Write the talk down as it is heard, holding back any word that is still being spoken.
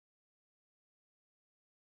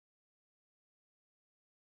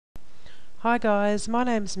Hi guys, my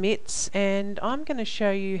name's Mitz and I'm going to show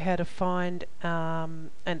you how to find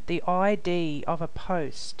the ID of a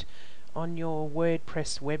post on your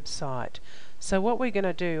WordPress website. So what we're going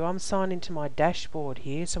to do, I'm signed into my dashboard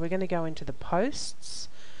here, so we're going to go into the posts.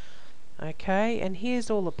 Okay, and here's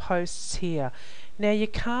all the posts here. Now you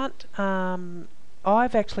can't,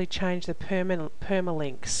 I've actually changed the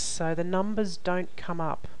permalinks so the numbers don't come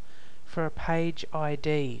up for a page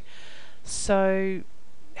ID. So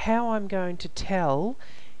how I'm going to tell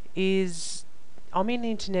is I'm in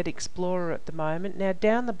Internet Explorer at the moment. Now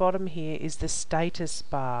down the bottom here is the status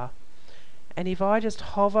bar, and if I just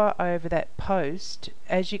hover over that post,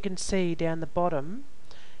 as you can see down the bottom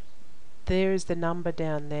there is the number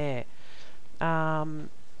down there.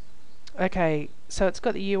 Okay, so it's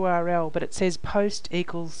got the URL, but it says post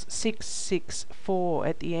equals 664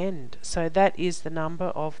 at the end, so that is the number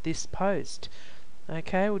of this post.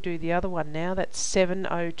 Okay, we'll do the other one now. That's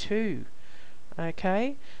 702.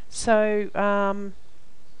 Okay, so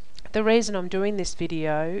the reason I'm doing this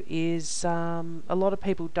video is a lot of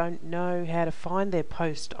people don't know how to find their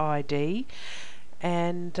post ID,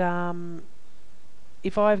 and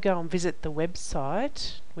if I go and visit the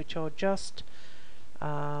website, which I'll just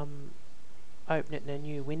open it in a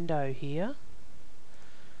new window here,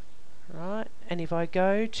 right, and if I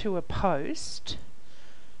go to a post,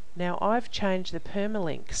 now I've changed the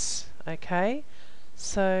permalinks, okay,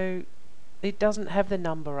 so it doesn't have the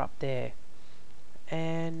number up there,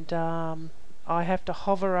 and I have to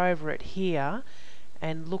hover over it here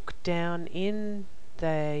and look down in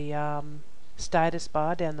the status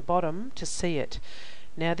bar down the bottom to see it.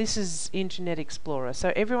 Now this is Internet Explorer,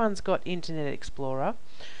 so everyone's got Internet Explorer.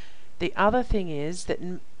 The other thing is that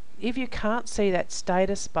if you can't see that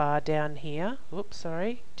status bar down here, oops,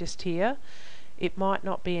 sorry, just here, it might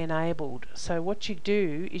not be enabled. So what you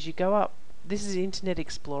do is you go up, this is Internet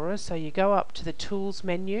Explorer, so you go up to the Tools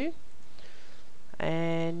menu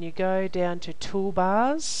and you go down to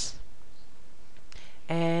Toolbars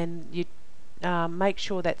and you make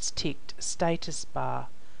sure that's ticked, Status Bar,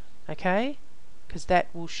 okay, because that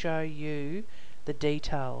will show you the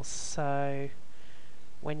details. So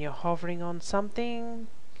when you're hovering on something,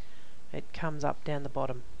 it comes up down the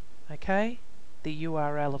bottom, okay, the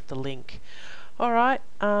URL of the link. Alright,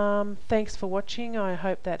 thanks for watching. I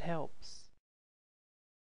hope that helps.